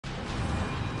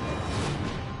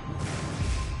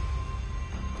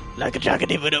Like a dragon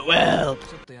in a well.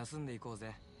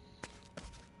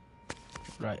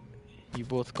 Right, you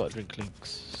both got drink links,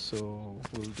 so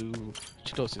we'll do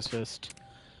Chitosis first.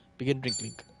 Begin drink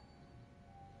link.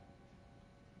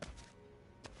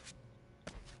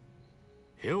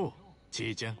 Yo,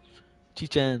 Chi-chan.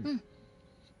 Chi-chan.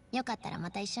 よかったら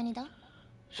また一緒にどう？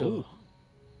 Sure.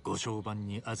 ご商売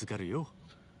に預かるよ。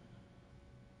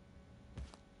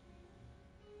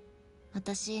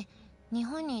私、日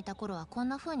本にいた頃はこん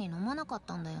な風に飲まなかっ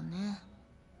たんだよね。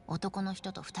男の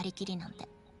人と二人きりなんて。へ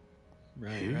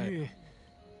え、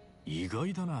意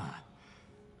外だな。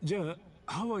じゃあ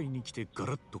ハワイに来てガ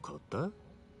ラッと変わった？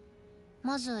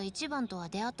まず一番とは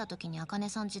出会った時に茜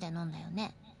さん家で飲んだよ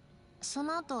ね。そ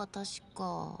の後は確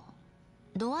か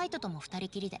ドワイトとも二人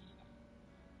きりで。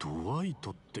ドワイ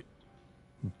トって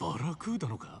バラクーダ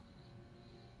のか？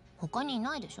他にい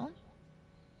ないでしょ？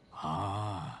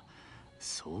ああ、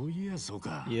そういやそう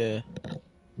か。Yeah.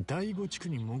 第五地区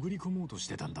に潜り込もうとし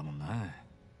てたんだもんな。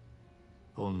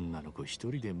女の子一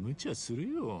人で無茶する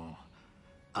よ。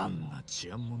あんな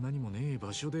治安も何もねえ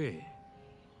場所で。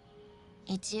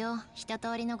一応一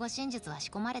通りの護身術は仕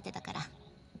込まれてたから、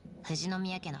富士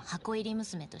宮家の箱入り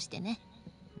娘としてね。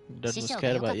師匠が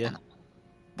良かったの。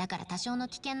だから多少の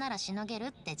危険ならしのげる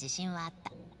って自信はあっ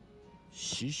た。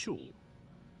師匠？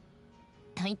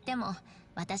と言っても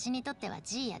私にとっては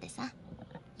ジーヤでさ、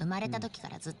生まれた時か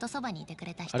らずっとそばにいてく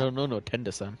れた人。I don't know no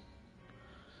Tender-san.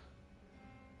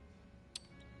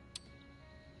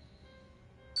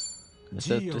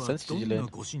 ジーヤはどん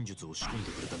な護身術を仕込ん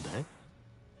でくれたんだ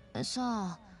い？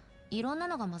さあ、いろんな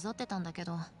のが混ざってたんだけ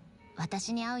ど、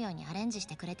私に合うようにアレンジし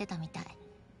てくれてたみたい。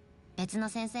別の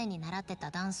先生に習って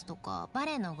たダンスとかバ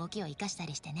レエの動きを生かした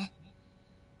りしてね。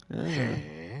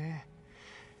へ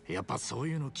え、やっぱそう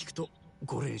いうの聞くと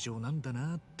ご令嬢なんだ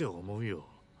なって思うよ。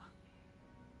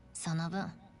その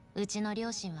分うちの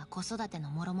両親は子育て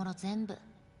のもろもろ全部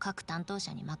各担当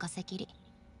者に任せきり。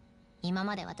今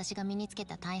まで私が身につけ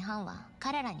た大半は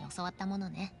彼らに教わったもの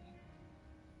ね。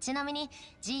ちなみに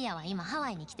ジーヤは今ハワ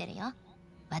イに来てるよ。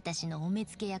私のお目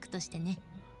付け役としてね。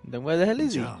Then where the hell is he?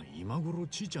 じゃあ今頃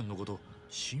ちーちゃんのこと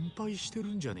心配してる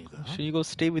んじゃねえか？ Should you go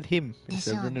stay with him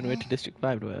instead of running away to District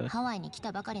 5 to her? ハワイに来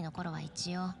たばかりの頃は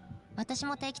一応私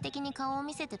も定期的に顔を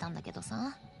見せてたんだけど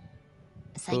さ、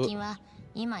最近は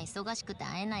今忙しくて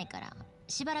会えないから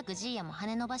しばらくジーヤも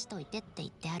羽伸ばしといてって言っ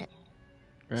てある。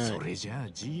それじゃあ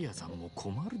ジーヤさんも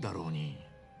困るだろうに。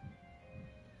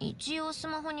一応ス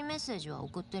マホにメッセージは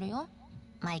送ってるよ。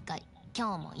毎回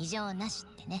今日も異常なし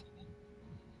ってね。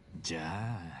じゃ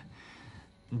あ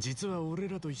実は俺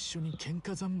らと一緒に喧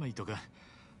嘩三昧とか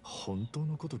本当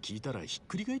のこと聞いたらひっ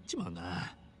くり返っちまう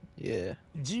な。Yeah.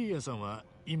 ジーヤさんは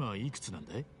今いくつなん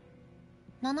だい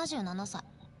？77歳。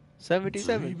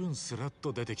77. 随分スラッ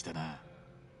と出てきたな。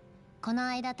この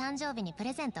間誕生日にプ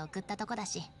レゼント送ったとこだ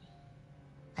し、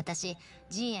私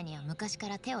ジーヤには昔か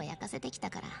ら手を焼かせてきた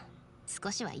から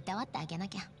少しはいたわってあげな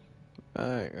きゃ。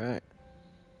Right, right.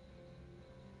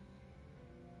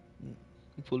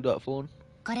 You pulled out a phone.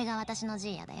 これが私のジ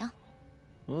ーヤだよ。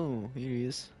Oh, here he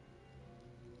is.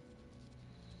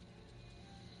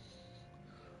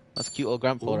 That's cute old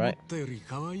grandpa, 思 right? ったより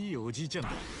可愛いおじいちゃん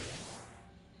だ。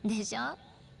でしょ？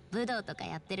武道とか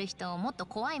やってる人もっと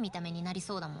怖い見た目になり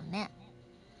そうだもんね。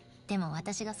でも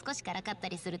私が少しからかった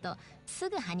りするとす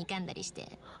ぐはにかんだりし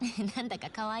てなんだか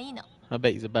可愛いの。 I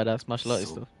bet he's a badass martial artist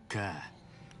そ though. っか。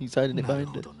 He's hiding it なる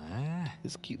behind ほ it. どな。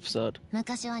 His cute facade.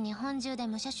 昔は日本中で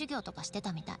武者修行とかして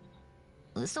たみたい。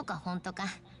嘘か本当か、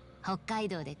北海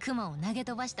道でクマを投げ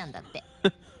飛ばしたんだって。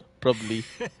Probably.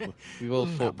 We've all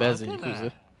fought bears in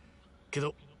Yakuza. け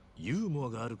どユーモア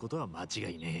があることは間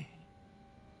違いねえ。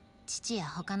父や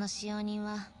他の使用人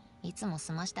はいつも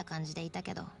澄ました感じでいた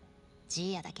けど、ジ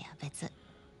ーヤだけは別。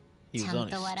 He ち was ゃん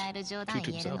と honest. 笑える冗談 True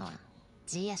to 言えるの himself. は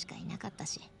ジーヤしかいなかった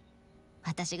し、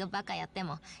私がバカやって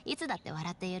もいつだって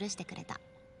笑って許してくれた。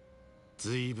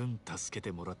随分助け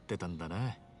てもらってたんだ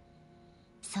な。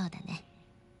そうだね。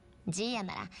ジーヤ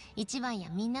なら一番や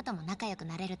みんなとも仲良く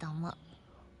なれると思う。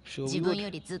 Sure 自 we 分 would. よ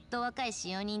りずっと若い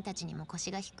使用人たちにも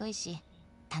腰が低いし、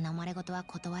頼まれ事は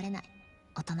断れない、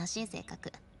おとなしい性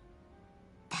格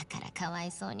だからかわ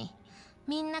いそうに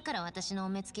みんなから私のお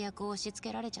目付け役を押し付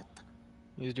けられちゃった。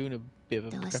 He's doing a bit of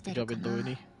a どうし crappy てる job か in な though,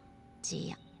 isn't he? ジー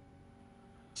ヤ。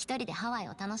一人でハワイ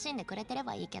を楽しんでくれてれ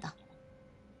ばいいけど。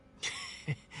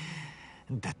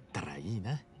だったらいい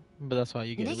な。 But that's why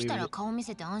you get で away きた with ら it. 顔見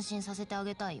せて安心させてあ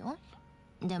げたいよ。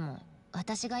でも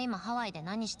私が今ハワイで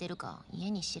何してるか家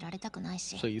に知られたくない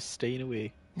し。 So you're staying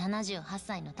away. 78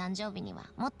歳の誕生日には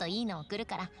もっといいのを送る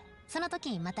から、その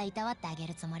時にまたいたわってあげ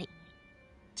るつもり。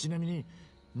ちなみに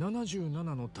77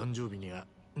の誕生日には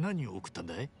何を送ったん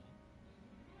だい？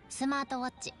スマートウォ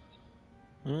ッチ。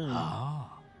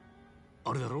ああ、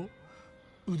あれだろ、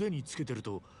腕につけてる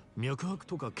と脈拍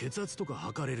とか血圧とか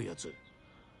測れるやつ。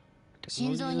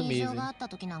心臓に異常があった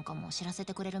時なんかも知らせ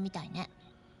てくれるみたいね。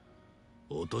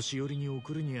お年寄りに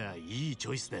送るにはいいチ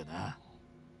ョイスだよな。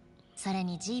それ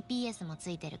に GPS もつ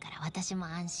いてるから私も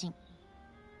安心。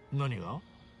何が？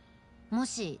も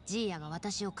しジーヤが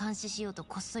私を監視しようと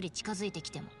こっそり近づいて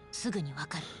きてもすぐにわ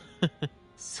かる。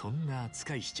そんな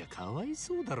扱いしちゃかわい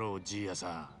そうだろう、ジーヤ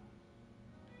さ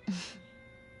ん。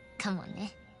かも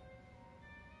ね。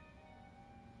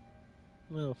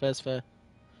Well, fair's fair.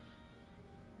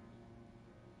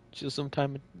 Choose some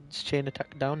time and chain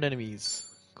attack downed enemies.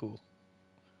 Cool.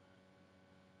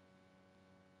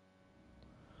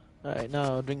 Alright,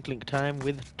 now drink link time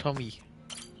with Tommy.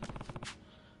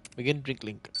 Begin drink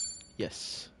link.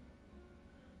 Yes.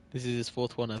 This is his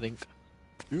fourth one, I think.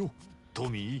 よ、ト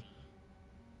ミー。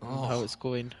How it's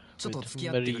going ちょっと with 付き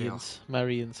合ってくれよ。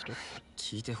 Mary and stuff.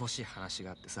 聞いてほしい話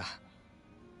があってさ。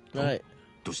Right.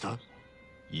 どうした？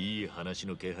いい話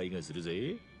の気配がする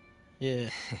ぜ。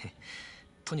Yeah.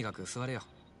 とにかく座れよ。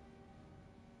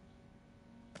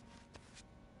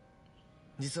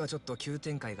実はちょっと急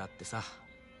展開があってさ。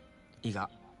いいが、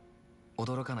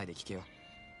驚かないで聞けよ。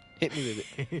Hit me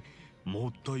with it. も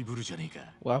ったいぶるじゃねえ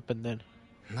か。What happened then?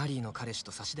 マリーの彼氏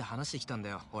と差しで話してきたんだ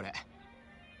よ、俺。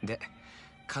で、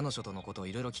彼女とのことを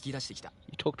いろいろ聞き出してきた。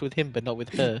You talked with him but not with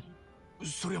her.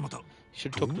 それはまた。 You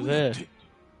should ど talk to うやっ her. て？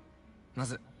ま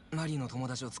ず、マリーの友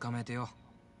達を捕まえてよ。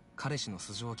彼氏の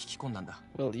素性を聞き込んだんだ。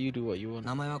Well, you do what you want.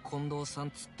 名前は近藤さん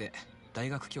っつって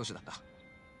大学教授だっ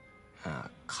た。あ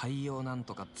あ、海洋なん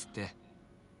とかっつって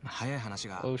早い話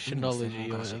が海の専門 Oceanology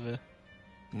家 or だし、 whatever.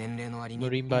 年齢の割に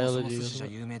Marine もうそ biology の寿司じゃ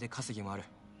有名で稼ぎもある。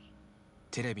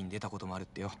テレビに出たこともあるっ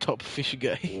てよ。 Top fish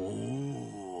guy.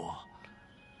 お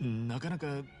お、なかなか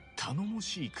頼も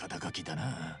しい肩書きだ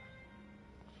な。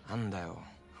なんだよ、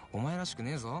お前らしく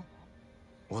ねえぞ。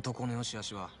男の良し悪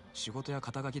しは仕事や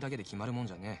肩書きだけで決まるもん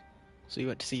じゃね So you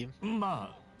went to see him.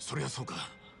 まあ、そりゃそうか。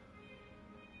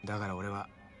え。だから俺は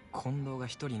近藤が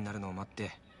一人になるのを待っ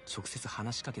て直接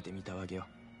話しかけてみたわけよ。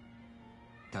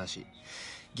ただし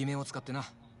偽名を使ってな。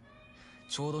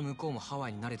ちょうど向こうもハワ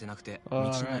イに慣れてなくて道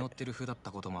に乗ってる風だっ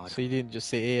たこともある。 So you didn't just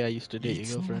say, hey, I used to date い your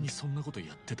つの間に girlfriend. そんなこと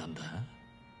やってたんだ？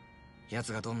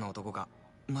奴がどんな男か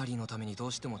マリーのためにど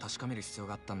うしても確かめる必要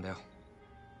があったんだよ。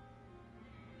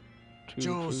 True, じ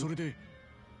ゃあ true. それで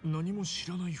何も知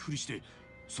らないふりして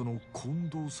その近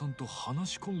藤さんと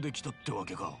話し込んできたってわ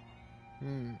けか。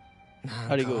Hmm.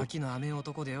 なんか秋の雨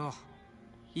男でよ。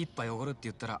一杯おごるって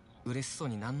言ったら嬉しそう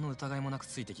に何の疑いもなく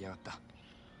ついてきやがった。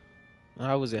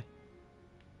 How was it?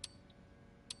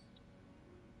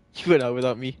 You went out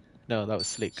without me? No, that was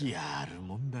slick. やる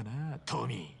もんだな、ト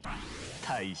ミー。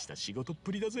大した仕事っ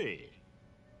ぷりだぜ。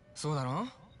そうだろ。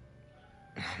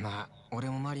まあ俺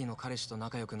もマリーの彼氏と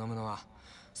仲良く飲むのは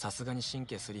さすがに神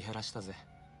経すり減らしたぜ。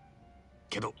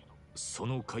けどそ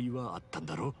の会話あったん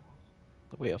だろ。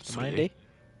 Wait, after そ my れ day? で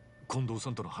近藤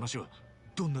さんとの話は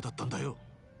どんなだったんだよ。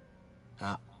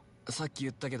あ、さっき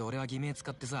言ったけど俺は偽名使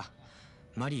ってさ、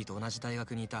マリーと同じ大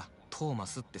学にいたトーマ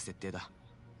スって設定だ。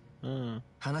Hmm.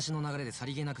 話の流れでさ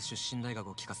りげなく出身大学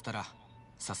を聞かせたら、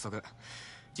早速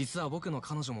実は僕の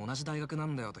彼女も同じ大学な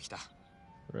んだよときた。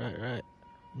 Right, right.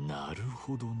 なる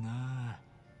ほどな。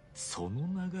その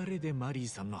流れでマリー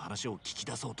さんの話を聞き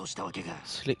出そうとしたわけか。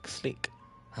 Slick, slick.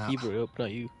 あ、 He brought it up, not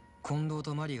you. 近藤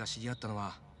とマリーが知り合ったの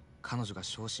は彼女が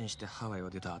昇進してハワイを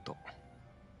出た後、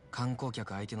観光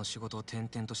客相手の仕事を転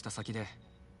々とした先で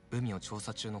海を調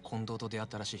査中の近藤と出会っ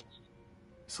たらしい。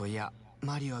そういや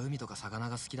マリーは海とか魚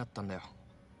が好きだったんだよ。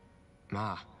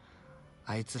ま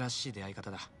ああいつらしい出会い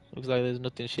方だ。 Looks like there's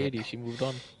nothing shady. She moved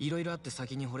on. いろいろあって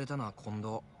先に惚れたのは近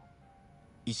藤。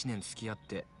1年付き合っ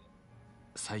て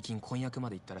最近婚約ま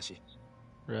で行ったらしい。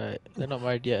 Right. They're not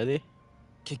married yet, are they?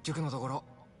 結局のところ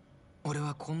俺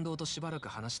は近藤としばらく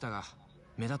話したが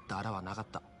目立ったあらはなかっ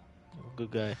た。 Good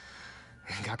guy.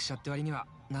 学者って割には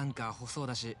なんかアホそう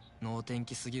だし能天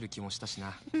気すぎる気もしたし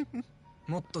な。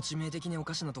もっと致命的にお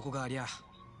かしなとこがありゃ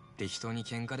適当に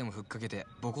喧嘩でもふっかけて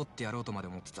ボコってやろうとまで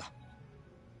思ってた。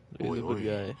 He's お a いお good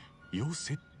い、 guy. よ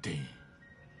せって。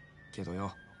けど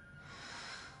よ、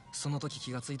その時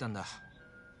気がついたんだ。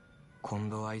近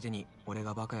藤相手に俺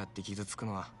がバカやって傷つく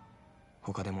のは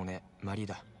他でもねマリー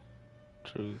だ。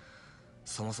 True.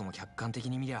 そもそも客観的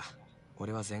に見りゃ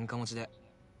俺は前科持ちで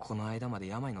この間まで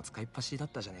病の使いっ走りだっ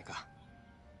たじゃねえか。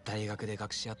大学で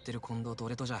学士やってる近藤と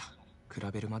俺とじゃ比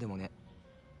べるまでもね。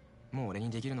もう俺に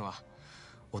できるのは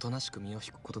おとなしく身を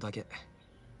引くことだけ。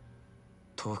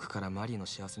遠くからマリーの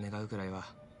幸せ願うくらいは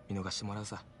見逃してもらう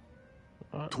さ。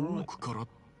遠くからっ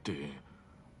て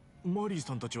マリー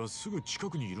さんたちはすぐ近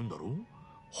くにいるんだろ？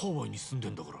ハワイに住んで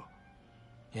んだから。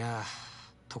いや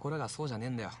ー、ところがそうじゃねえ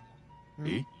んだよ。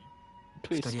え？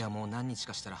二人はもう何日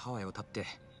かしたらハワイを立って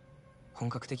本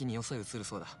格的によそへ移る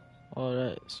そうだ。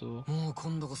Alright, so もう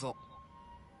今度こそ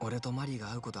俺とマリーが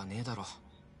会うことはねえだろ。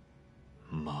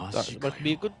マ that ジか must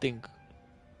be a よ。 good thing.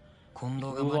 近藤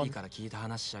がマリーから聞いた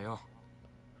話じゃよ。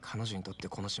彼女にとって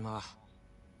この島は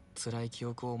辛い記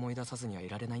憶を思い出さずにはい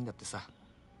られないんだってさ。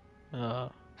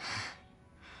Ah,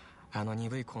 あの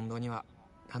鈍い近藤には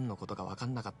何のことか分か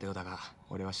んなかったようだが、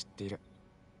俺は知っている。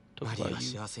 talk マリー about が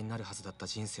you. 幸せになるはずだった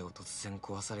人生を突然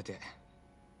壊されて、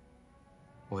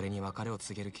俺に別れを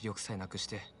告げる気力さえなくし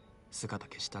て姿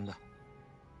消したんだ。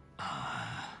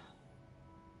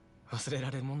忘れ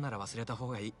られるもんなら忘れた方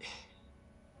がいい。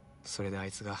それであ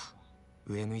いつが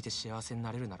上向いて幸せに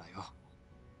なれるならよ。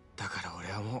だから俺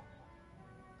はもう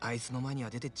あいつの前には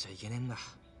出てっちゃいけねえんだ。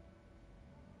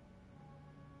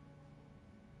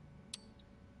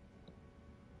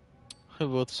 We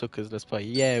both shook his let's play.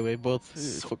 Yeah, we both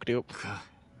fucked it up. か。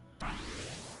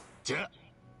じゃあ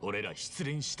俺ら失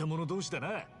恋した者同士だな。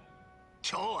今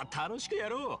日は楽しくや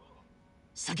ろう。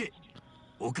酒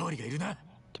おかわりがいるな。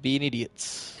 To be an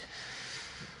idiot.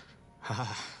 は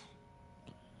あ、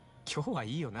今日は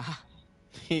いいよな。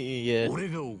Yeah. 俺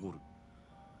がおごる。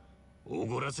お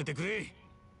ごらせてくれ。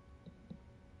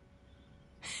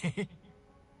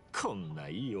こんな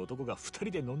いい男が二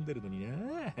人で飲んでるのに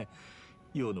な。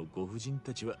世のご婦人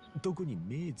たちはどこに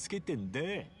目つけてんだ。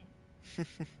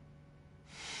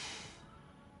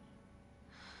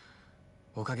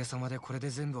おかげさまでこれで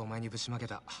全部お前にぶちまけ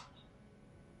た。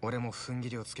俺も踏ん切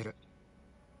りをつける。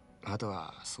あと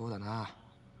はそうだな、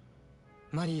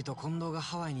マリーと近藤が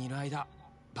ハワイにいる間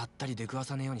ばったり出くわ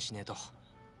さねえようにしねえと。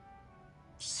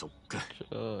そっか。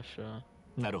 Sure, sure.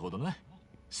 なるほどな。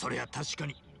そりゃ確か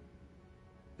に。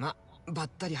ま、ばっ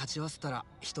たり鉢合わせたら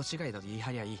人違いだと言い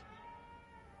張りゃいい。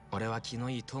俺は気の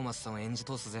いいトーマスさんを演じ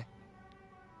通すぜ。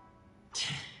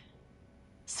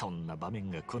そんな場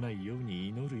面が来ないように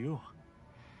祈るよ。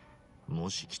も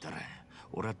し来たら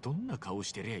俺はどんな顔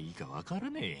してりゃいいかわから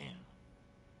ね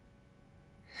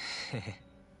え。へへ、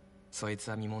そいつ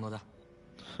は見ものだ。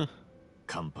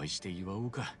乾杯して祝お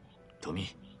うか、トミ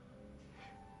ー。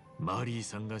マリー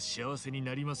さんが幸せに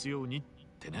なりますようにっ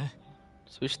てな。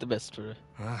 So wish the best for her.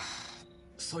 ああ、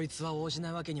そいつは応じな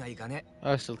いわけにはいかね。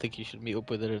 I still think you should meet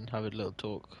up with her and have a little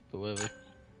talk, but whatever.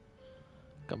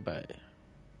 Come by.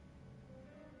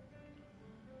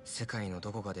 世界の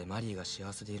どこかでマリーが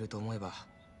幸せでいると思えば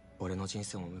俺の人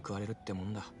生も報われるっても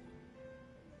んだ。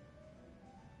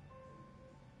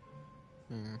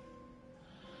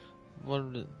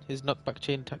 Well, his knockback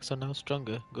chain attacks are now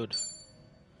stronger. Good.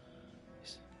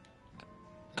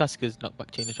 Kasuga's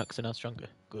knockback chain attacks are now stronger.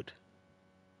 Good.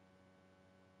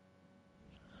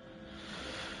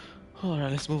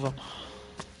 Alright, let's move on.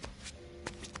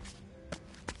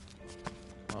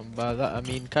 And by that I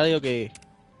mean karaoke.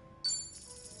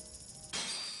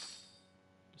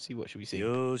 See, what should we sing?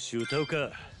 よーし歌うか。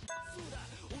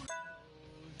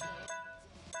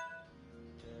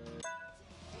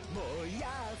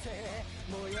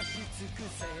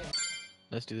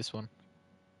 Let's do this one.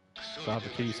 So I have a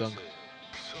Kiryu song.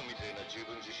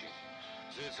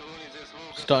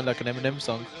 Starting like an Eminem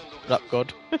song. Rap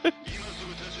God.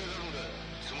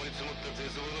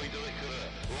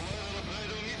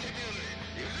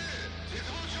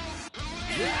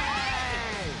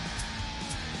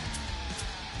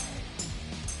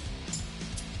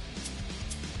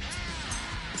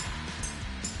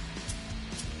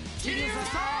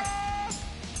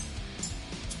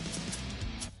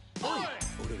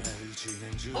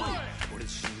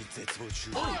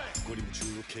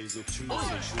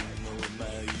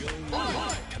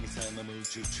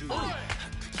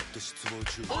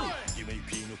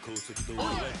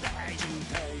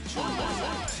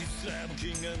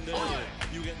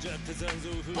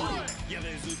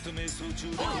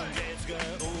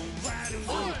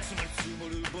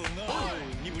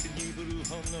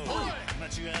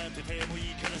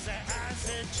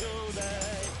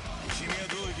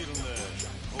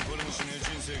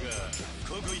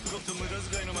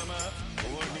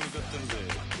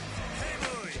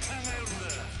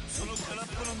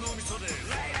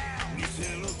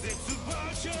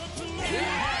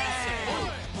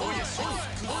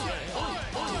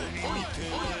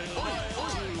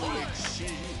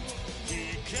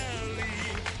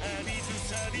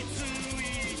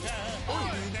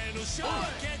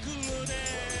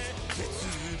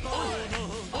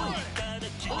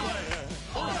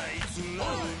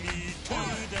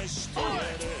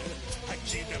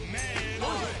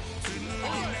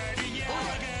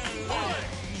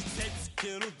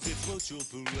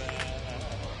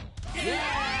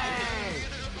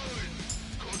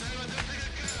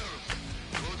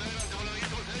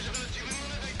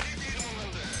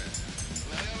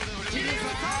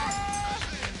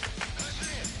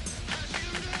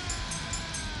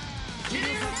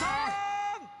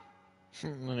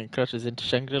 and it crashes into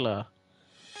Shangri-La.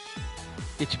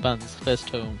 Ichiban's first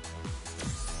home.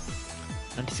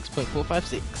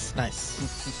 96.456.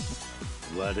 Nice.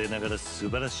 我ながら素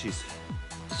晴らしいぜ。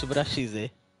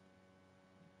Subarashi.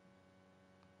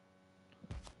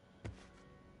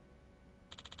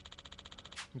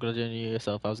 Congratulating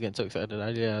yourself. I was getting so excited.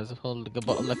 I was holding a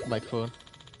bottle like a microphone.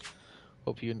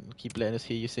 Hope you keep letting us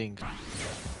hear you sing.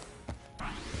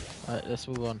 Alright, let's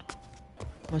move on.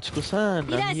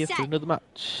 Machiko-san, I'm here for another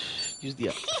match. Use the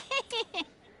app.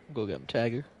 Go get him,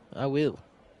 Tiger. I will.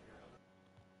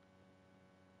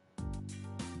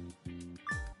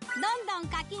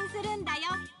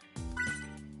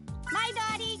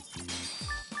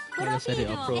 I'm gonna set it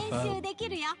on profile.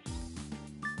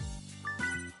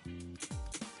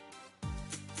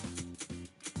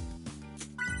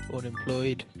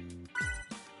 Unemployed.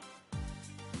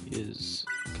 Is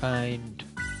kind.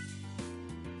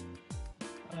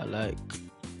 I like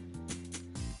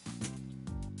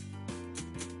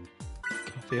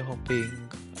cafe hopping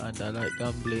and I like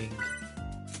gambling.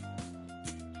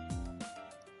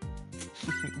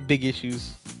 Big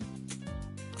issues.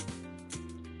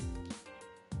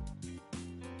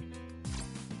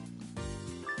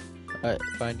 Alright,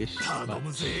 find this match.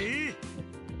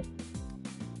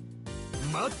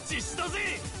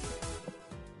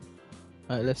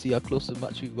 Alright, let's see how close to the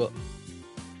match we've got.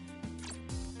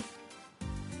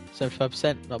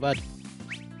 75%, not bad.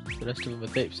 The rest of them are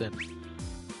 30%.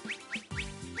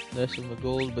 The rest of them are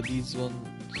gold, but these ones,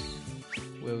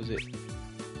 where was it?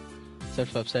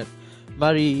 75%.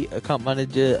 Marry, account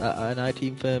manager at an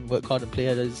IT firm, work hard and play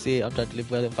hard, as you say. I'm trying to live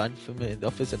well and find fulfillment in the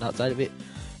office and outside of it.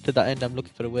 To that end, I'm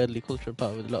looking for a worldly cultural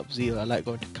partner with a lot of zeal. I like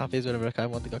going to cafes whenever I can.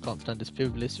 One thing I can't stand is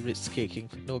frivolous risk-taking.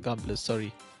 No gamblers,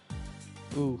 sorry.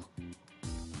 Ooh.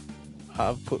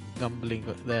 I've put gambling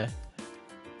there.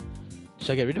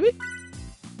 Should I get rid of it?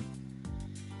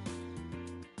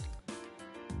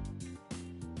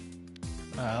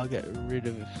 I'll get rid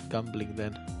of gambling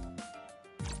then.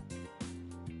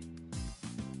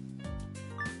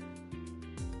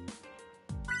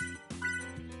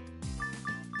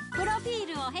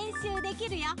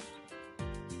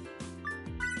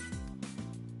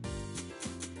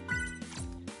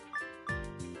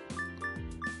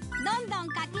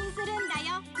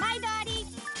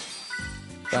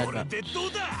 Fine match.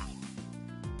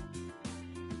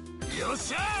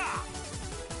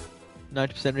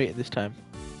 90% rating this time.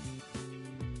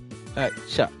 Alright,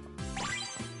 shot.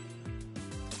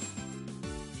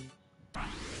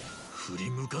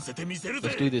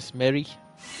 Let's do this, Mary.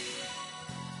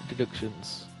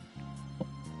 Introductions.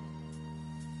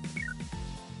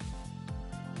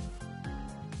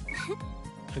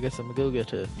 I guess I'm a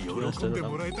go-getter. To be honest, I don't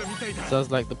know.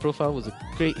 Sounds like the profile was a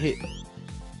great hit.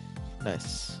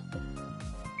 Nice.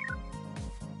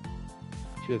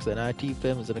 She works at an IT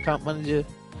firm as an account manager.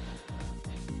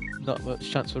 Not much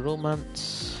chance for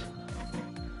romance.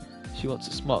 She wants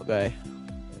a smart guy.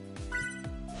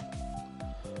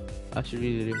 I should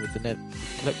read it in with the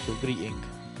intellectual greeting.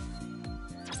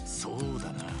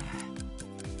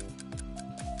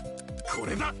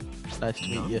 Nice to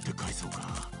meet you.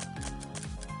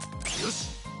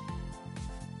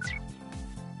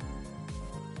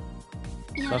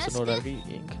 That's an order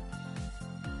reading.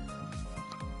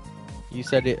 You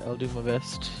said it, I'll do my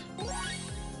best.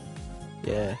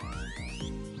 Yeah.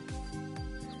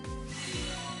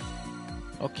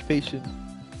 Occupation.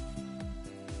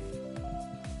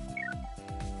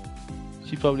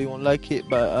 She probably won't like it,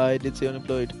 but I did say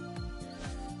unemployed.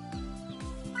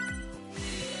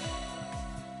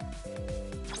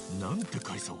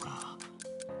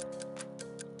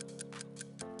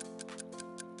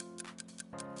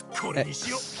 X.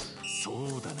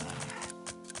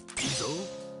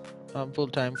 I'm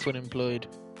full-time unemployed.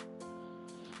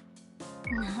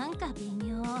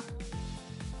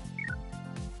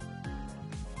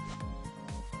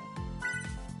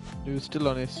 He was still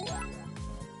honest.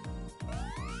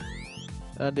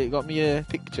 And it got me a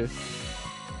picture.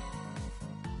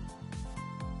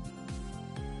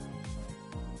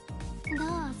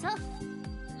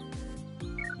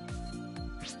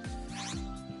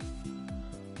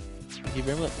 Thank you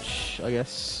very much, I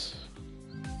guess.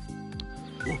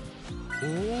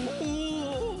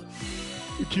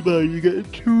 Ichiban, you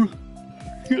getting too...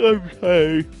 I'm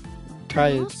tired. I'm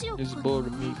tired. It's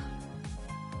boring me.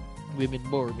 Women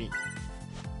bore me.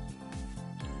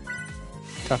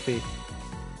 Cafe.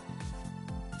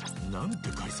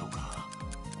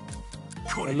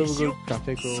 I love a good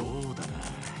cafe crawl.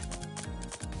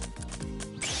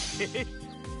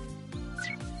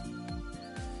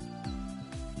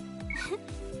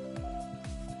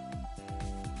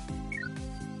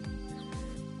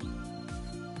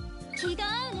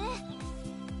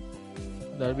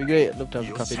 That'd be great. I'd love to have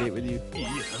a coffee date with you. いい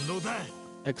反応だ。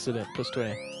 Excellent. Plus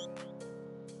 20.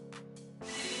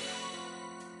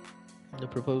 The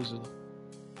proposal.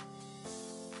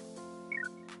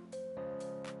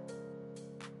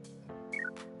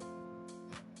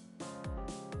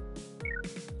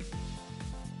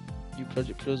 New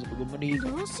project proposal for good money.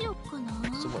 どうしよっかな。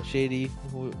 Somewhat shady.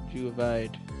 Who would you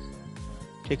abide?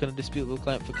 Take on a disputable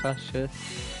client for cash.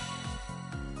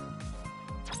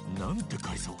 なんて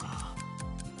返そうか。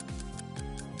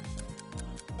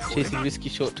 Chasing risky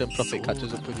short-term profit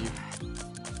catches up with you.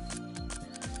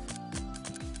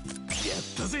 やっ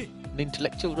たぜ。 An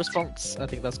intellectual response. I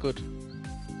think that's good.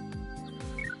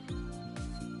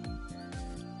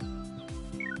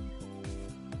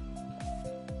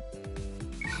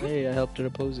 Hey, I helped her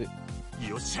oppose it.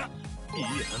 よっしゃ。いい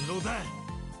反応だ。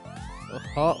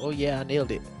 Oh yeah, I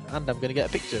nailed it. And I'm gonna get a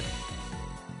picture.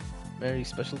 Very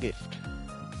special gift.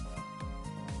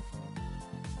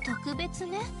 特別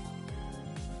ね。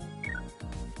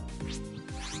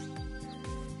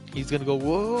 He's gonna go,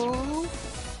 whoa!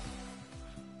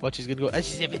 Watch, he's gonna go, look, look,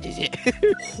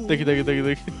 look, look. こ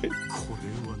れ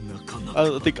はなかな I か。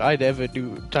 don't think I'd ever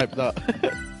type that.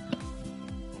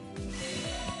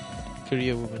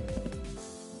 Korea woman.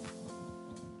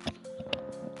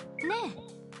 ね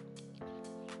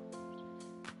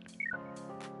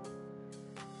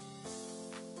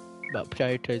About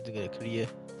prioritizing a career.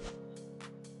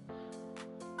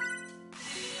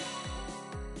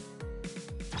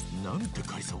 なんて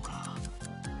返そうか。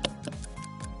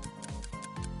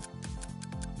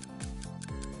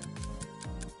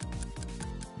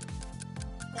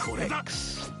これだ。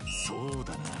そう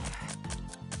だな。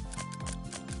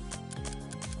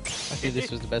 I think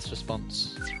this was the best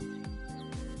response.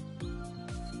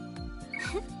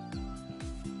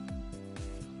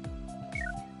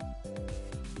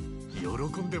 喜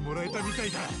んでもらえたみた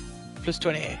いだ。 Plus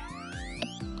 20.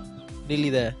 Nearly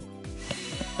there.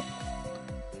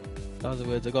 Those are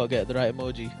words, I gotta get the right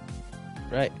emoji.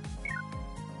 Right.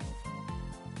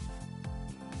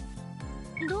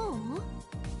 どう？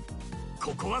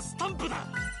ここはスタンプだ。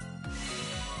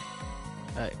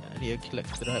 Right, I need to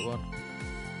collect the right one.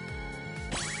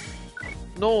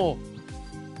 No!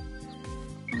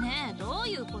 ねえ、どう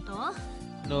いうこと？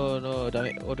 No, no,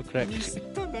 damn it, autocorrect. ミス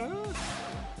ったな。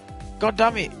 God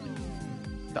damn it!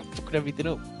 That fucked everything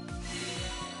up.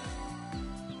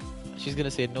 She's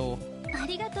gonna say no. あ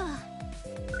りがとう。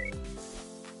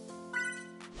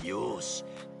よーし、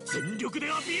全力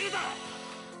でアピールだ。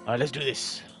 Alright, let's do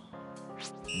this.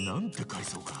 なんて返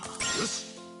そうか。よ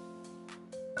し。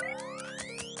や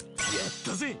っ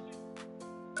たぜ。いいぞ。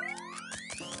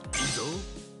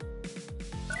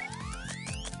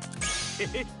へへ。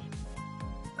やっ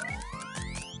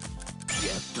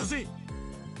たぜ。いいぞ。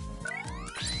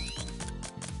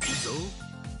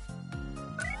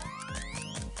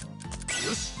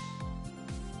よし。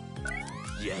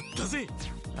やったぜ。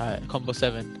 Alright, combo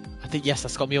 7. I think, yes,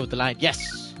 that's got me over the line.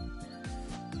 Yes!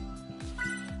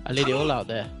 I laid it all out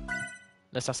there.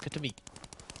 Let's ask her to meet.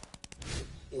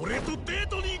 俺とデー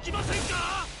トに行きません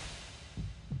か。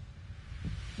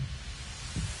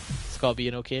 It's gotta be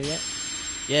an okay yet?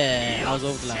 Yeah, I was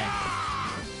over the line.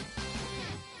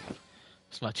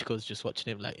 Smachiko's just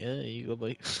watching him like, yeah, here you go,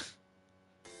 boy.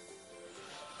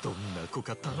 どんな子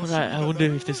か楽しみだ Alright, I な。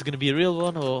 wonder if this is gonna be a real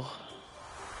one or...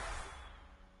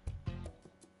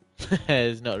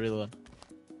 It's not a real one.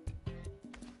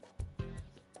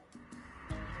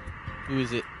 Who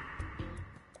is it?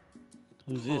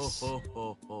 Who's ほ this? ほ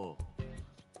ほほ。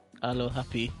 Hello,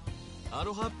 Happy. ア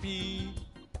ロハッピー。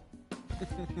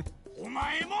お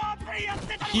前もアプリやっ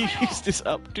てたの You かよ。 used this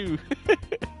up too.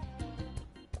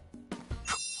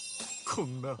 こ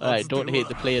んなは Alright, ずで don't hate は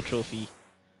the player trophy.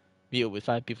 Meet up with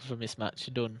 5 people from this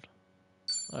match. Done.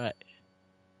 Alright.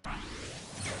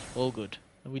 All good.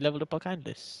 And we leveled up our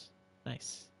kindness.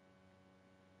 Nice.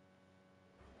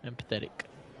 Empathetic.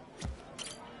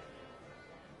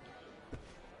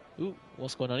 Ooh,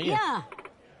 what's going on here? Yeah.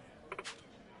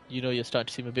 You know you're starting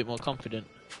to seem a bit more confident.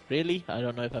 Really? I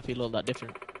don't know if I feel all that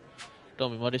different.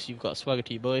 Don't be modest, you've got a swagger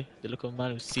to you, boy. The look of a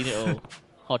man who's seen it all.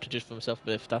 Hard to judge for myself,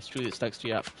 but if that's true, it's thanks to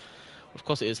your app. Of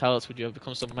course it is. How else would you have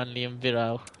become so manly and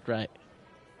virile? Right.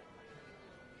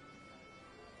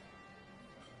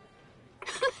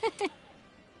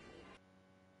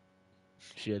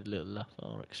 She had a little laugh at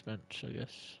our expense, I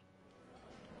guess.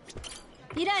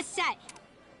 いらっしゃい。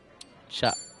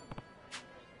 Chat.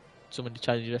 So many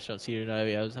Chinese restaurants here in our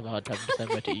area. I was having a hard time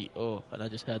deciding where to eat. Oh, and I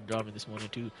just had ramen this morning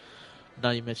too. Now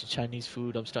you mentioned Chinese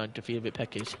food, I'm starting to feel a bit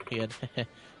peckish again.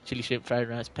 Chili shrimp, fried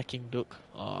rice, Peking duck.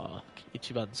 Oh,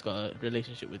 Ichiban's got a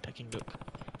relationship with Peking duck.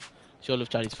 She'll love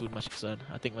Chinese food, Machiko-san.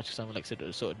 I think Machiko-san would like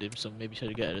to sort of dim sum. Maybe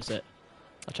she'll get her a set.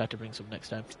 I'll try to bring some next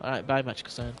time. Alright, bye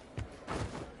Machiko-san.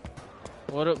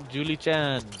 What up,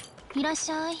 Julie-chan? いらっ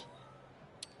しゃい。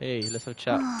 Hey, let's have a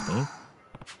chat. Huh?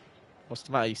 What's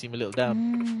the matter? You seem a little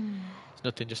down. It's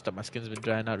nothing, just that my skin's been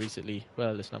drying out recently.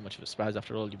 Well, it's not much of a surprise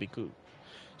after all.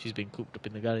 She's been cooped up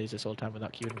in the galleries this whole time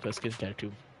without queuing for a skincare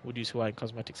tube. Would use Hawaiian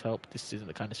cosmetics help? This isn't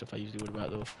the kind of stuff I usually would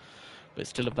about though. But it's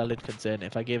still a valid concern.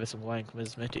 If I gave her some Hawaiian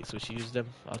cosmetics, would she use them?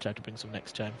 I'll try to bring some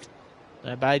next time.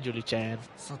 Bye, Julie-chan.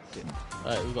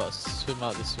 Alright, we've got to swim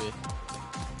out this way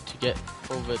to get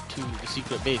over to the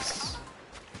secret base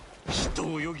for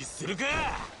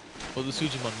the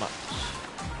Sujimon match.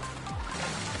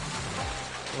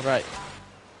 Alright,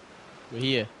 we're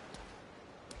here.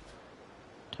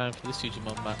 Time for the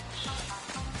Sujimon match.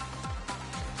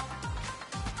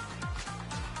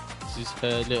 This is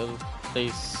her little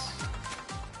place.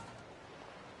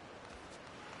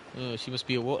 Oh, she must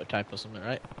be a water type or something,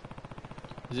 right?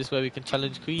 Is this where we can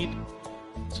challenge Queen?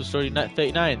 So story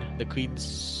 39, the Queen's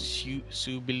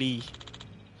Subilee.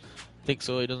 I think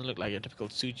so, it doesn't look like a typical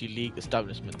Suji League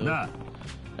establishment though. Nah.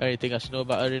 Anything I should know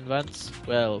about her in advance?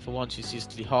 Well, for one, she's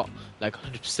seriously hot, like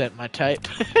 100% my type.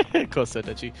 Of course, so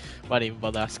that she might even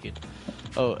bother asking.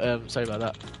 Oh, sorry about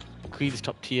that. Queen's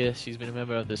top tier, she's been a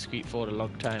member of the Street for a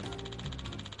long time.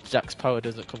 Jack's power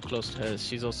doesn't come close to hers.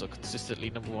 She's also consistently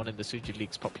 #1 in the Suji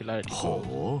League's popularity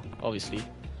poll, obviously.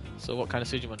 So what kind of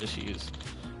Sujimon does she use?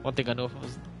 One thing I know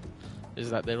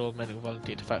is that they're all men who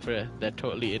volunteer to fight for her. They're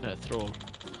totally in her thrall.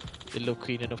 They love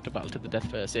Queen enough to battle to the death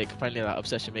for her sake. Apparently that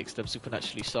obsession makes them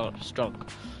supernaturally strong.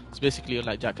 It's basically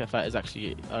unlike Jack, her fighters are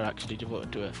actually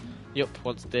devoted to her. Yup,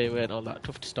 once they weren't all that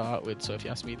tough to start with, so if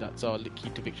you ask me, that's all key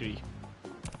to victory.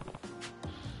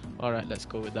 Alright, let's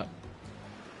go with that.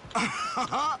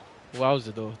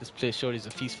 Wowza though, this place sure is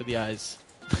a feast for the eyes.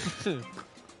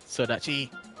 Sodachi.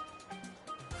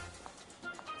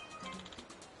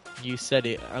 You said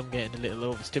it, I'm getting a little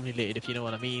overstimulated if you know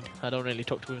what I mean. I don't really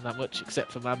talk to him that much,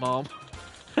 except for my mom.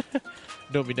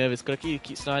 Don't be nervous, Cookie,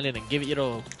 keep smiling and give it your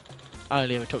all. I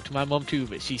only ever talk to my mom too,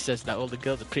 but she says that all the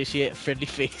girls appreciate a friendly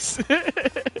face.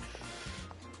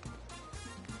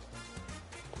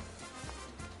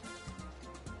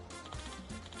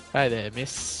 Hi there,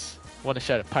 miss. Want to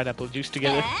share a pineapple juice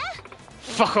together?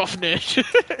 Fuck off, nerd!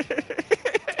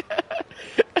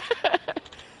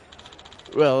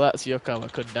 Well, that's your karma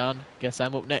cut down. Guess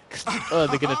I'm up next. Oh,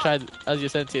 they're gonna try. As your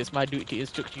sensei, it's my duty to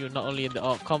instruct you not only in the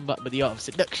art of combat, but the art of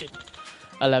seduction.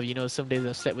 I'll have you know, some days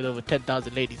I've slept with over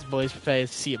 10,000 ladies. Boys prepare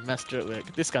to see a master at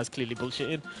work. This guy's clearly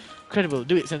bullshitting. Incredible,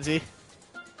 do it, sensei.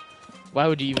 Why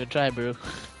would you even try, bro?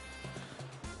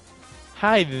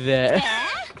 Hi there.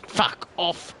 Fuck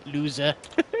off, loser.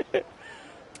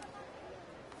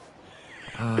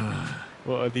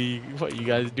 What are you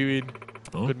guys doing?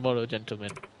 Huh? Good morrow,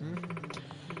 gentlemen.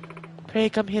 Pray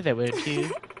come hither, won't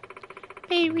you?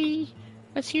 Hey, we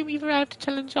assume you've arrived to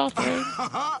challenge our throne.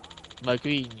 My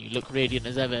queen, you look radiant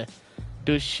as ever.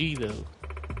 Does she, though?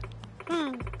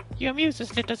 You amuse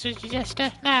us, little jester.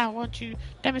 Now, won't you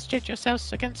demonstrate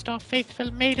yourselves against our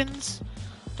faithful maidens?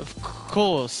 Of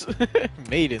course.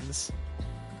 Maidens?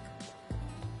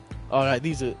 Alright,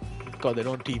 these are got their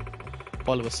own team.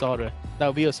 Follow Sara.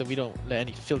 That'll be us if we don't let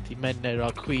any filthy men near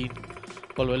our queen.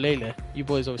 Follow Layla. You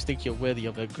boys always think you're worthy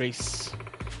of her grace.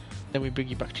 Then we bring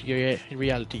you back to your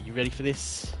reality. You ready for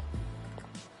this?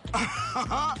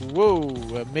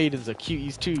 Whoa, maidens are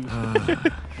cuties too.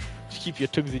 Just keep your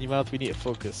tongues in your mouth, we need to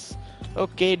focus.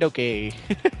 Okay dokie.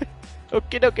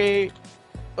 Okay dokie.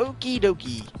 Okie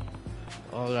dokie.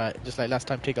 Alright, just like last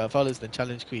time, take our followers, then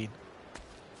challenge queen.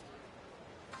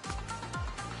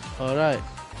 Alright.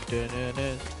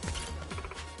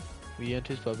 We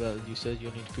entered for battle. You said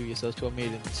you'll need to prove yourselves to our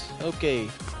maidens. Okay.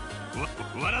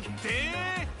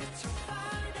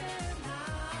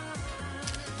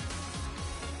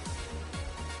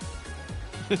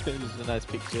 This is a nice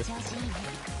picture.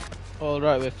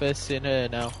 Alright, we're first in her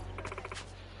now.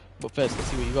 But first, let's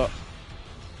see what you got.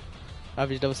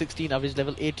 Average level 16, average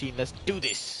level 18. Let's do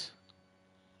this.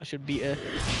 I should beat her.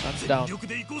 Hands down.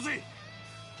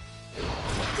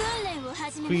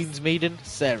 Queen's maiden,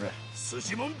 Sarah.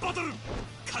 Sujimon battle!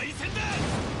 Kaisen da!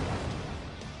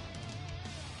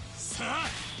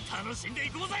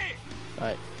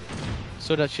 Right.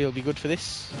 So that she'll be good for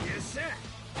this.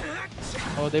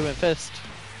 Oh, they went first.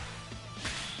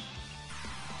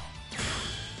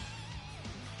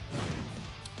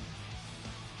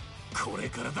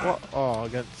 What? Oh,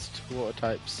 against water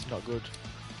types, not good.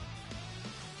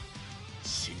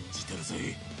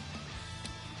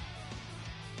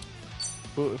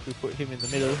 But if we put him in the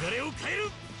middle,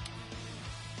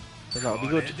 So that'll be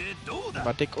good.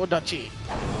 Dramatic Odachi.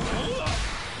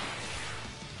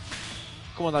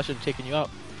 Come on, that should have taken you out.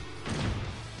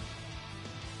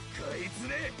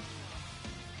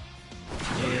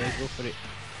 Yeah, go for it.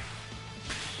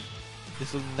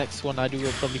 This is the next one I do,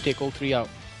 will probably take all 3 out.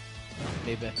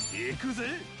 Maybe.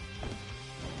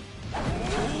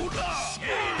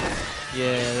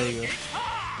 Yeah, there you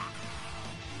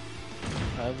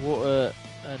go. Water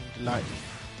and light.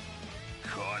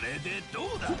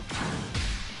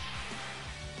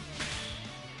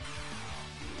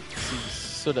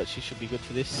 So that she should be good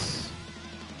for this.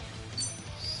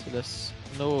 So that's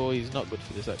no, he's not good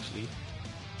for this actually.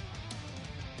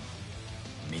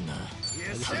 Yeah,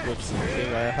 this is good. Okay,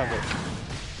 I have it.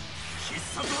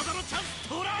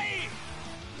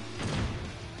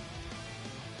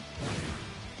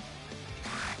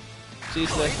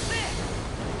 Seriously.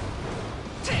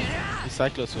 He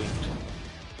cyclo swinged.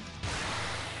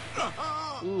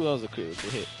 Ooh, that was a critical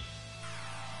hit.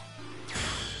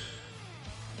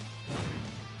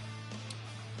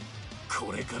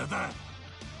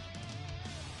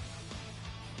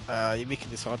 You're making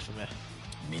this hard for me.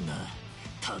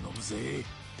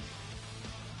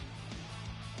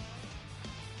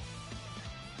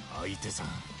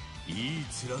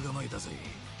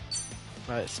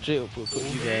 Right, straight up we'll put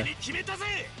you there.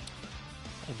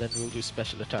 And then we'll do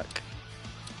special attack.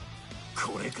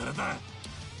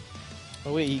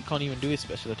 Oh wait, he can't even do his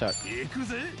special attack.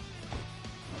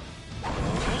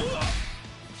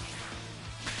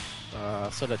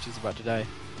 Sodachi's about to die.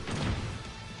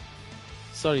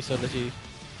 Sorry, Sodachi,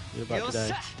 you're about to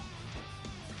die.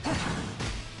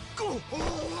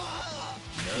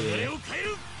 Yeah.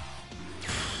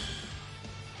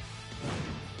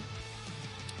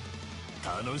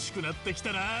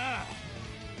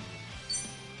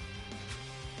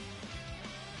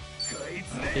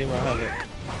 Here I have it.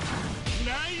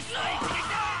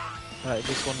 Right,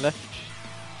 this one left.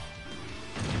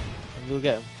 And we'll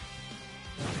get him.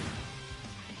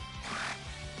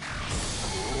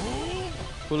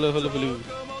 Hula hula baloo.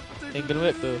 Ain't gonna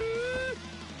work though.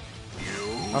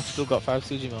 I've still got 5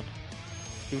 Sujimon.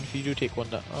 Even if you do take one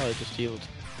down. Oh, it just healed.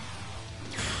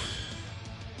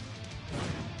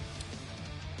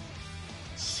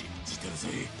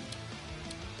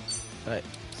 Right,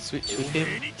 switch with him.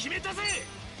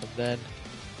 And then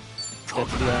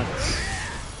Deadly Lance.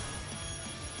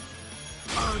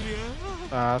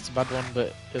 That's a bad one,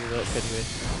 but it'll work anyway.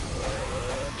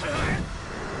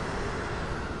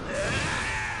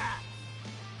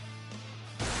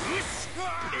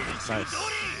 Nice.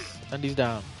 And he's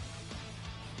down.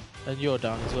 And you're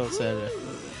down as well, Sarah.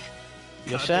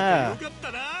 Yosha!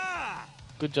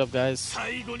 Good job, guys.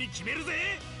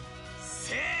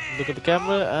 Look at the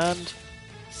camera and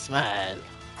smile.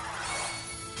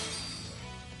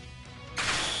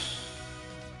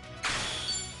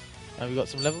 And we got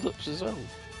some level ups as well.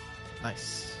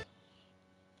 Nice.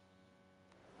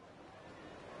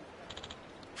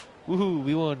 Woohoo,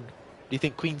 we won. Do you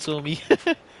think Queen saw me?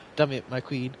 Damn it, my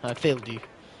queen, I failed you.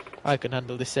 I can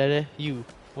handle this, Sarah. You,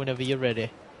 whenever you're ready.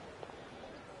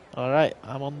 Alright,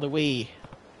 I'm on the way.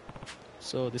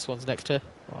 So this one's next to her.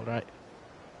 Alright.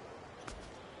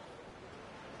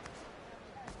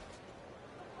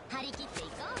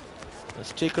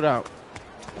 Let's take her out.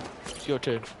 It's your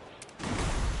turn.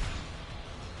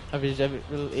 Average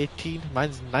level 18.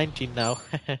 Mine's 19 now.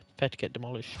 Pet get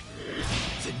demolished.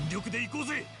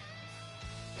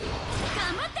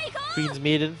 Queen's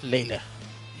Maiden, Layla.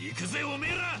 That's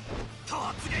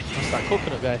that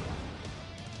coconut guy.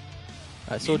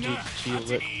 I saw she'll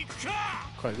work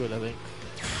quite good, I think.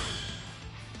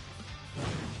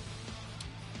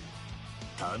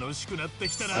 Alright, let's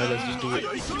just do it.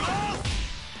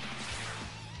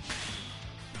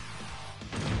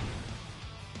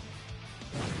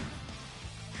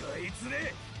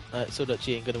 Alright, so that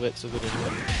she ain't gonna work so good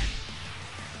anyway.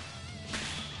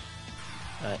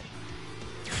 Alright.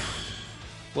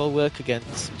 Well, work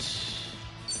against.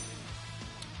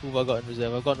 Who have I got in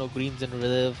reserve? I've got no greens in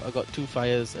reserve. I've got 2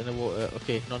 fires and a water.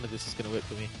 Okay, none of this is gonna work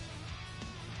for me.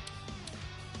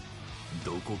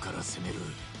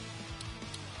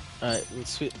 Alright, we'll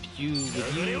swap you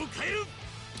with you.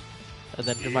 And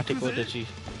then dramatic Odachi.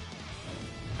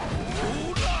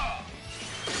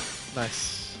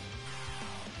 Nice.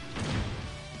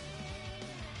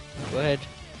 Go ahead.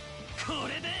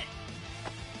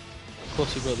 Of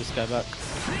course you brought this guy back.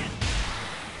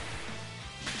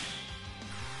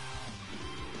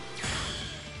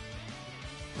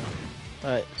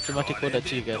 Alright, dramatic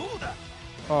Odachi again.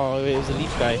 Oh, it was a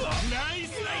leaf guy.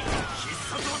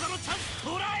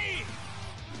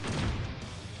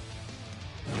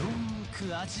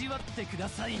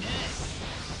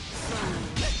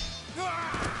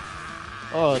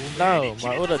 Oh no,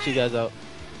 my Odachi guy's out.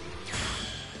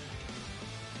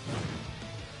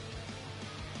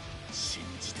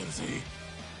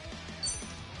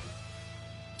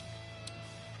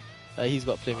 He's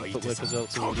got flaming footwork as well,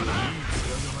 so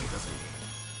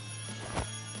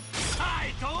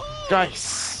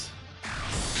nice.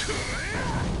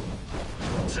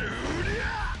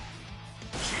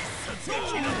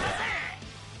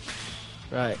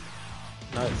 Right,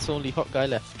 now it's only hot guy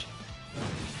left.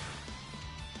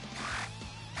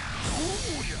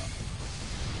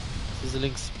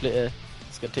 Sizzling splitter.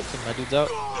 It's gonna take some of my dudes out.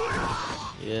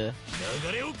 Yeah.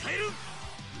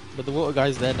 But the water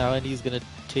guy's there now and he's gonna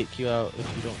take you out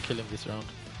if you don't kill him this round.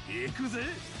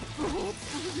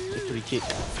 Victory kick.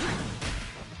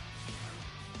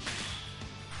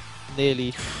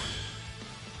 Nearly.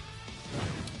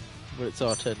 But it's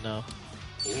our turn now.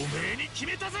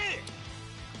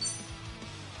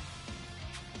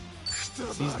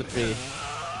 Seize the prey.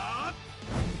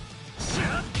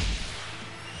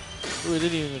 Oh, we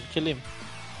didn't even kill him.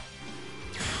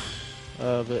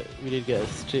 But we did get a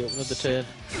straight up another turn.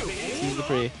 Seize the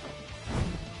prey.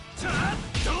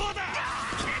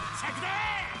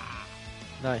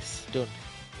 Nice, done.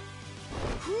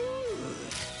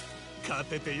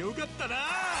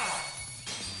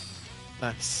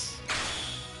 Nice.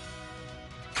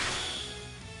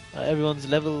 Everyone's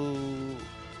level.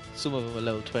 Some of them are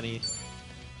level 20.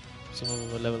 Some of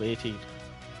them are level 18.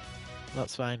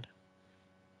 That's fine.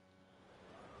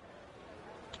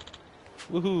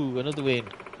 Woohoo! Another win.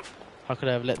 How could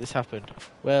I have let this happen?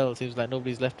 Well, it seems like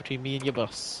nobody's left between me and your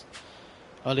boss.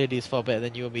 Our lady is far better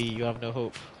than you or me. You have no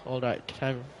hope. Alright,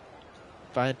 time's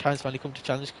finally come to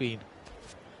challenge Queen.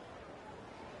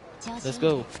 Let's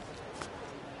go.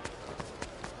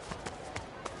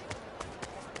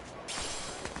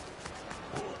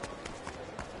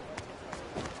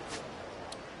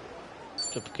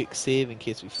 Drop a quick save in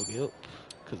case we fuck it up,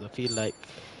 because I feel like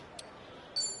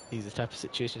these are the type of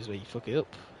situations where you fuck it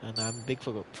up, and I'm a big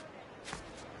fuck up.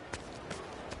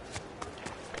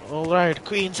 Alright,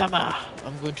 Queen Sama,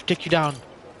 I'm going to take you down.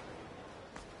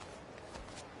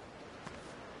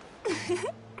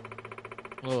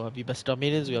 Oh, have you bested our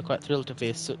minions? We are quite thrilled to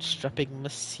face such strapping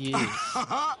messieurs.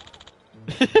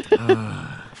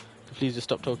 Please just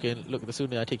stop talking. Look, the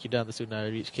sooner I take you down, the sooner I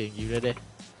reach King. You ready?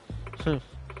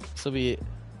 So be it.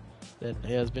 Then it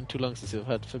has been too long since we've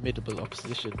had formidable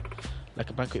opposition. Like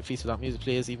a banquet feast without music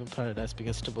players, even paradise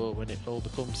begins to bore when it all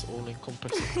becomes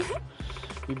all-encompassing.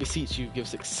 We beseech you, give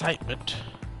us excitement.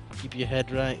 Keep your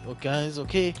head right, oh guys,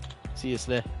 okay?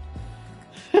 Seriously.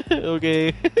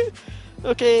 Okay.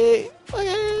 Okay.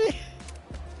 Okay.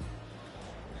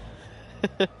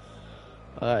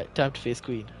 Alright, time to face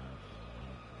Queen.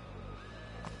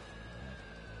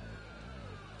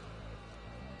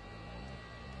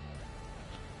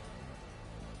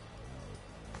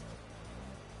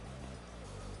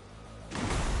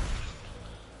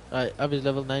 Right, average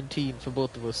level 19 for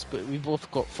both of us, but we both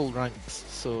got full ranks,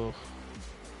 so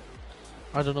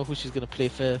I don't know who she's gonna play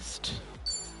first.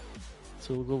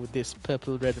 So we'll go with this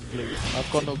purple, red, and blue. I've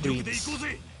got no greens.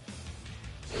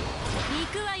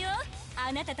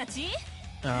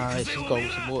 Ah, she's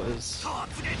got some waters.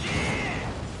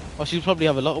 Oh, she'll probably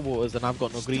have a lot of waters, and I've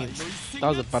got no greens. That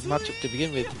was a bad matchup to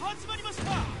begin with.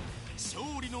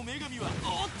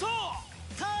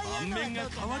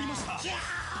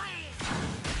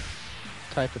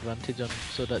 Type advantage on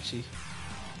Sodachi.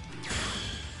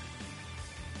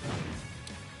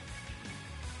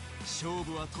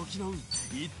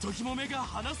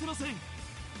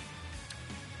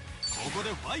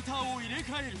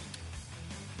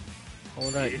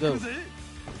 Alright, go.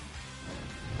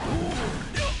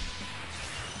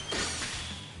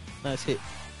 Nice hit.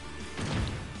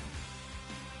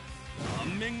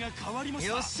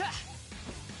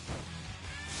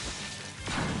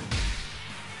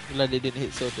 Glad they didn't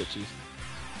hit Sodachi.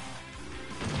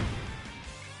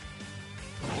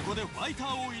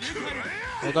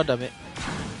 Oh god damn it.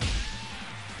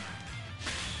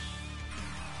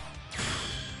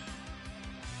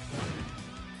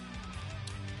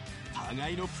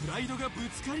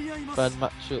 Bad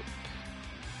matchup.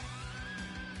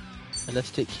 And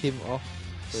let's take him off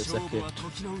for a second.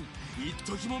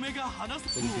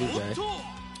 For the blue guy.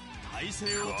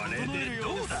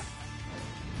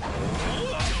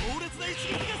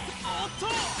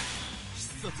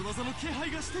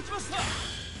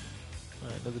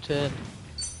 Alright, another turn.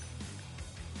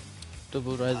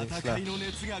 Double rising slash.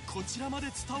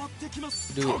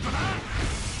 Do it.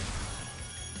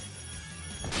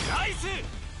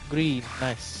 Green,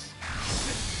 nice.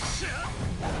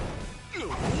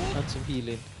 And some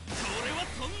healing.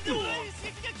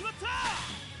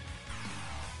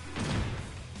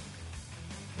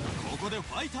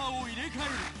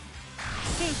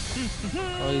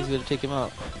 Oh, he's gonna take him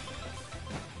out.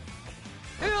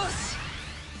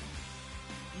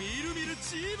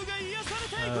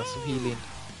 Some healing.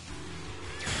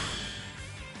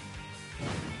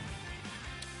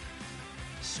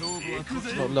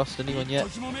 Not lost anyone yet.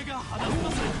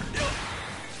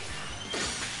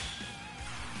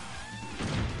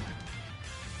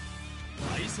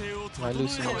 Might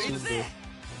lose someone soon though.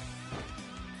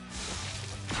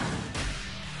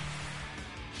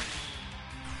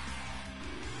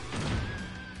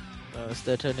 It's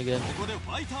their turn again.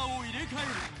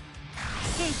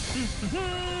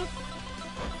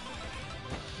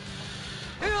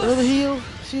 Another heal,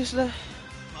 seriously.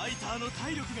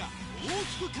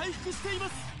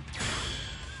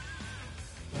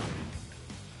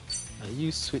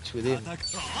 You switch with him.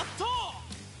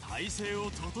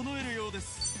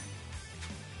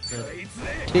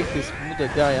 Take this mother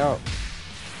guy out.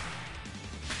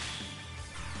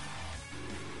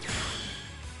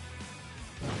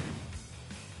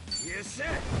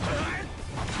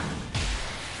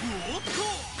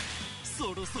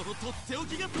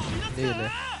 Nearly.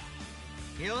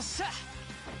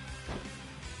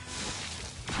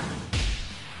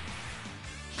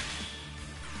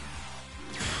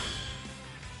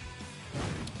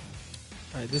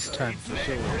 Right, this time for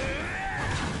sure.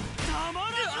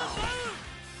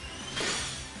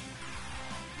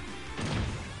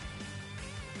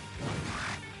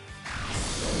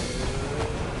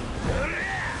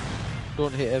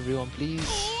 Don't hit everyone, please.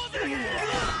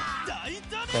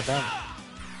 God damn.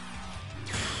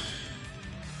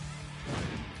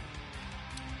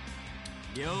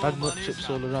 Bad much chips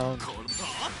all around.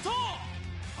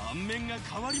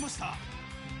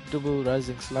 Double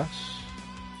rising slash.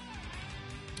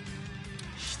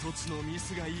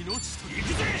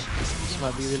 This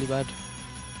might be really bad.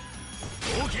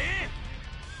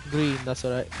 Green, that's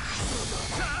alright.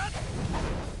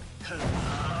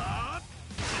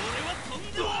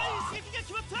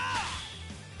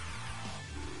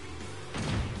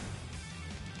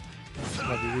 This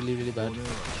might be really, really bad.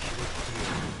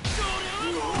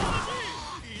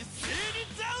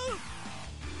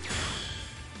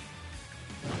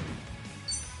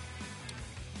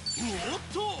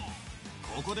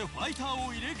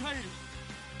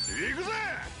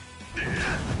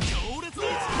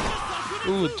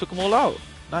 Ooh, took them all out.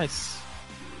 Nice.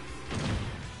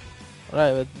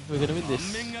 Alright, we're gonna win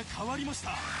this.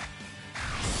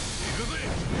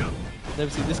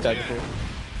 Never seen this guy before.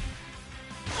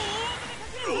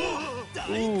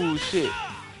 Ooh, shit.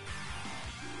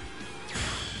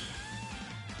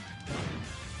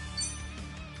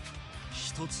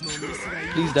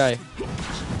 Please die.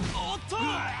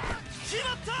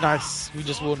 Nice, we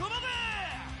just won.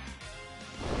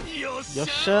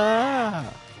 Yosha!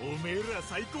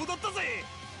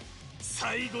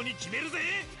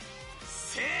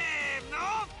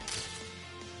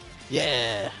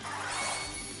 Yeah!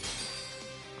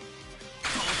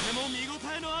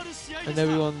 And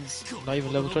everyone's not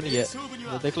even level 20 yet,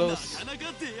 but they're close.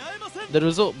 The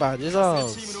result badge is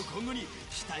ours.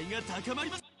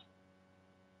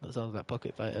 That sounds like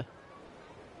Pocket Fighter.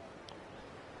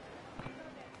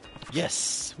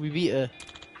 Yes! We beat her!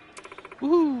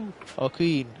 Woohoo! Our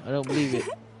queen, I don't believe it.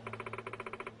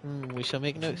 We shall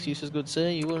make no excuses, good sir.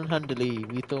 You won handily.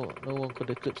 We thought no one could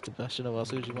eclipse the passion of our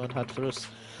Sujimon had for us.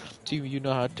 Team, you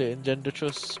know how to engender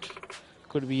trust.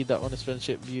 Could it be that honest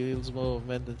friendship yields more of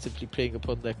men than simply preying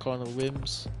upon their carnal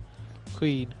whims?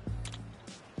 Queen.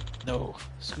 No,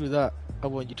 screw that. I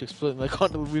want you to exploit my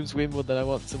carnal whims way more than I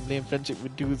want some lame friendship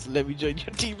with dudes. Let me join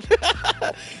your team.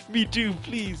 Me too,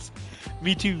 please.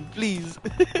 Me too, please.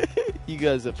 You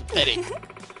guys are pathetic.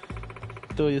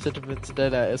 Though your sentiments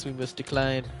dead at us, we must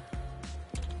decline.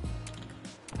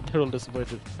 They're all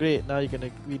disappointed. Great, now you're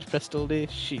gonna read pressed all day?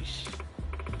 Sheesh.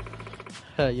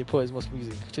 Your poet is most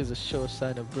amusing. It is a sure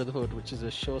sign of brotherhood, which is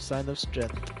a sure sign of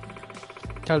strength.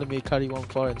 Calendar may carry one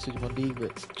far in Sujimon League,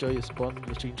 but its joyous bond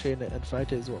between trainer and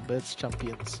fighter is what births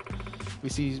champions. We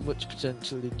see much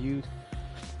potential in you.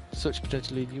 Such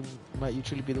potential in you. Might you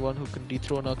truly be the one who can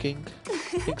dethrone our king?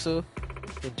 Think so?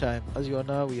 In time. As you are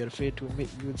now, we are afraid to admit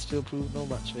you would still prove no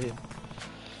match for him.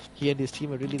 He and his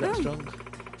team are really that strong.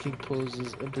 King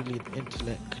possesses a brilliant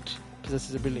intellect.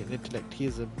 He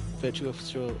is a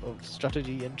virtuoso of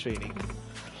strategy and training.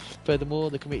 Furthermore,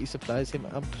 the committee supplies him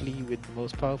amply with the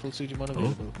most powerful Sujimon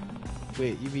available.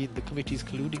 Wait, you mean the committee's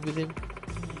colluding with him?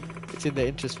 It's in their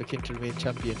interest for King to remain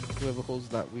champion. Whoever holds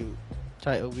that will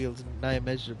title wields an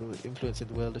immeasurable influence in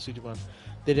the world of Sujimon.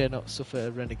 They dare not suffer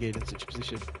a renegade in such a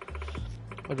position.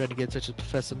 A renegade such as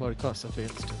Professor Morikasa, for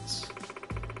instance.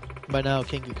 By now,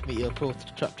 King and committee are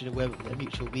both trapped in a web of their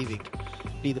mutual weaving.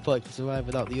 Neither party can survive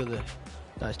without the other.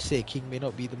 That is to say, King may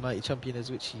not be the mighty champion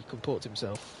as which he comports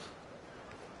himself.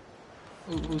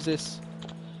 Who's this?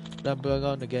 Rambling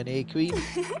on again, eh, Queen?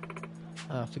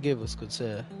 Forgive us, good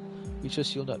sir. We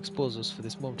trust you'll not expose us for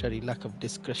this momentary lack of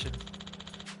discretion.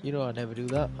 You know I never do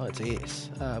that. Oh, it's Ace.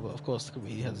 But of course the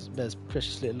committee bears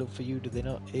precious little love for you, do they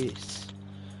not, Ace?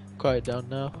 Quiet down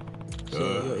now. So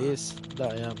you're Ace?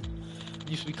 That I am.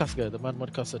 You used to be Kasuga, the man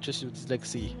Morikasa. I trust you with his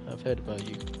legacy. I've heard about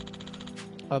you.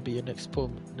 I'll be your next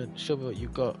opponent. Show me what you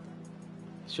got.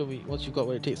 Show me once you've got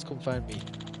what it takes to come find me.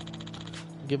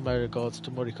 Give my regards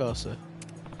to Morikasa.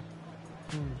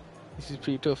 This is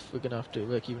pretty tough. We're gonna have to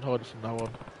work even harder from now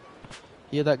on.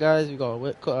 Hear that, guys? We got our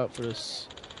work cut out for us.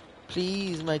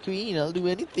 Please, my queen, I'll do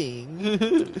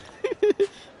anything.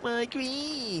 My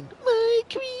queen! My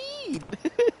queen!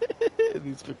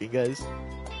 These fucking guys.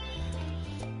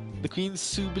 The Queen's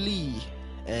Subilee.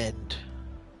 And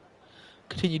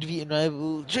continue defeating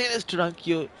rival trainers to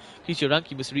increase your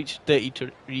rank. You must reach 30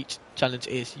 to reach Challenge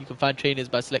Ace. You can find trainers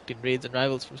by selecting raids and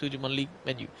rivals from Sujimon League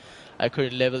menu. At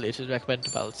current level, it is recommended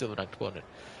to battle silver ranked opponent.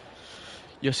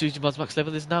 Your Sujimon's max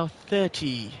level is now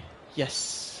 30.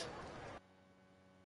 Yes.